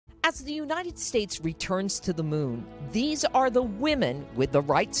As the United States returns to the moon, these are the women with the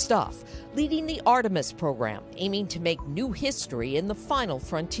right stuff, leading the Artemis Program, aiming to make new history in the final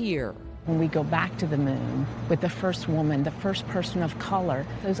frontier. When we go back to the moon with the first woman, the first person of color,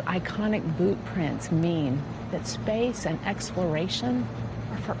 those iconic boot prints mean that space and exploration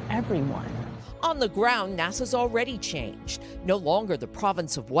are for everyone. On the ground, NASA's already changed. No longer the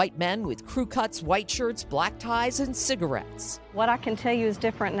province of white men with crew cuts, white shirts, black ties, and cigarettes. What I can tell you is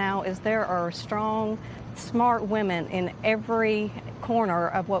different now is there are strong, smart women in every corner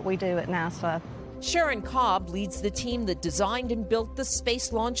of what we do at NASA. Sharon Cobb leads the team that designed and built the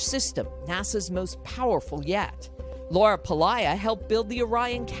Space Launch System, NASA's most powerful yet. Laura Palaia helped build the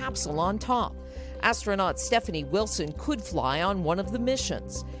Orion capsule on top. Astronaut Stephanie Wilson could fly on one of the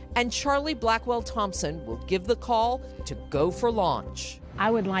missions. And Charlie Blackwell Thompson will give the call to go for launch. I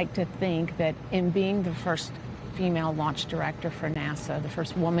would like to think that in being the first female launch director for NASA, the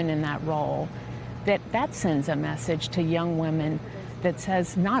first woman in that role, that sends a message to young women that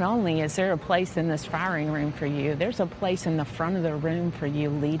says not only is there a place in this firing room for you, there's a place in the front of the room for you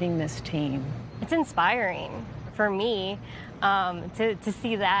leading this team. It's inspiring for me to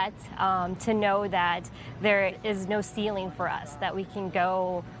see that, to know that there is no ceiling for us, that we can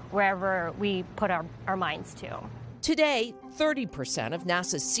go wherever we put our minds to. Today, 30% of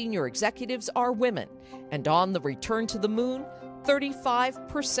NASA's senior executives are women, and on the return to the moon,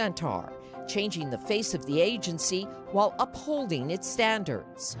 35% are, changing the face of the agency while upholding its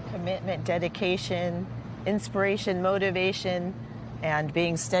standards. Commitment, dedication, inspiration, motivation, and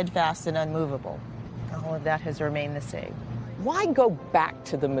being steadfast and unmovable. All of that has remained the same. Why go back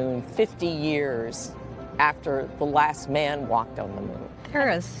to the moon 50 years after the last man walked on the moon? There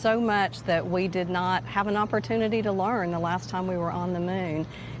is so much that we did not have an opportunity to learn the last time we were on the moon.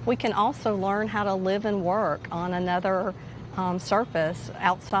 We can also learn how to live and work on another surface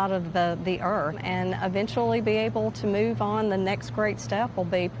outside of the Earth, and eventually be able to move on. The next great step will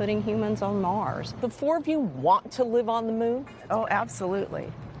be putting humans on Mars. The four of you want to live on the moon? Oh,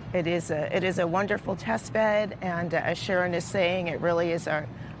 absolutely. It is a wonderful test bed, and as Sharon is saying, it really is a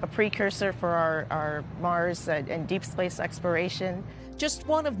precursor for our Mars and deep space exploration. Just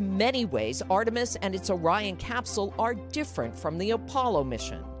one of many ways Artemis and its Orion capsule are different from the Apollo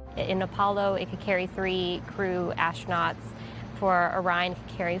mission. In Apollo, it could carry 3 crew astronauts. For Orion, it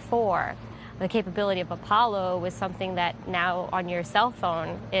could carry 4. The capability of Apollo was something that now on your cell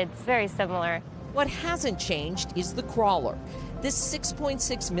phone, it's very similar. What hasn't changed is the crawler. This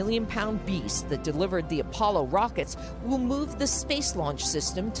 6.6 million pound beast that delivered the Apollo rockets will move the Space Launch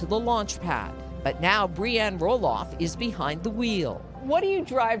System to the launch pad. But now Brianne Roloff is behind the wheel. What do you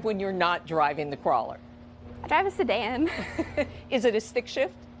drive when you're not driving the crawler? I drive a sedan. Is it a stick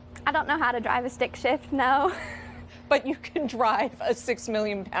shift? I don't know how to drive a stick shift, no. But you can drive a 6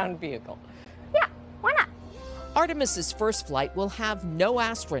 million pound vehicle. Yeah, why not? Artemis's first flight will have no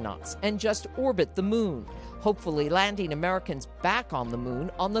astronauts and just orbit the moon, hopefully landing Americans back on the moon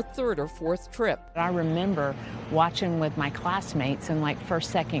on the 3rd or 4th trip. I remember watching with my classmates in like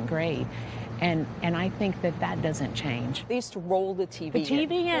first, second grade. And I think that doesn't change. They used to roll the TV The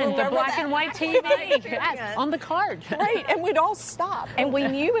TV in, the black and white TV, yes, on the card. Right, and we'd all stop. And we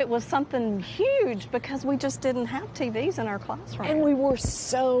knew it was something huge because we just didn't have TVs in our classroom. And we were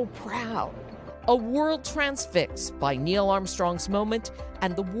so proud. A world transfixed by Neil Armstrong's moment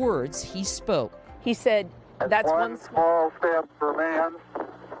and the words he spoke. He said, that's one small step for man,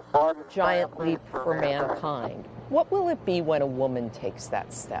 one giant leap for mankind. What will it be when a woman takes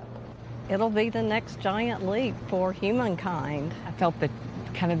that step? It'll be the next giant leap for humankind. I felt the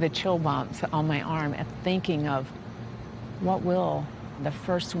kind of the chill bumps on my arm at thinking of what will the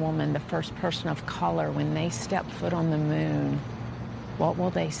first woman, the first person of color, when they step foot on the moon, what will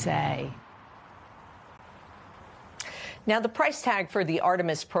they say? Now, the price tag for the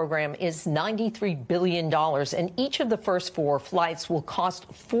Artemis program is $93 billion, and each of the first 4 flights will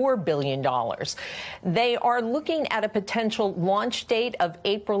cost $4 billion. They are looking at a potential launch date of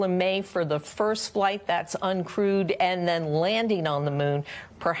April and May for the first flight that's uncrewed, and then landing on the moon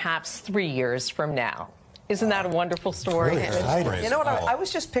perhaps 3 years from now. Isn't that a wonderful story? You know what? I was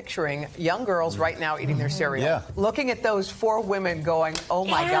just picturing young girls right now eating their cereal, looking at those 4 women going, oh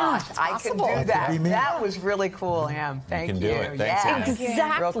my gosh, I can do that. That was really cool, Am. Thank you. You can do it. Thanks,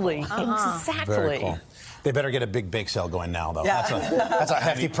 Exactly. Exactly. Very cool. They better get a big bake sale going now, though. Yeah. That's a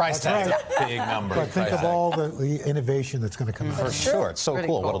hefty price tag. Right. Big number. But think of all the innovation that's going to come out. For sure. It's so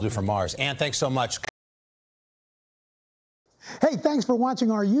cool what it'll do for Mars. Ann, thanks so much. Hey, thanks for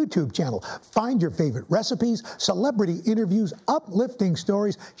watching our YouTube channel. Find your favorite recipes, celebrity interviews, uplifting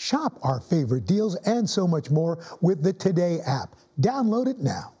stories, shop our favorite deals, and so much more with the Today app. Download it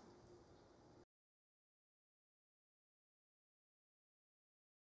now.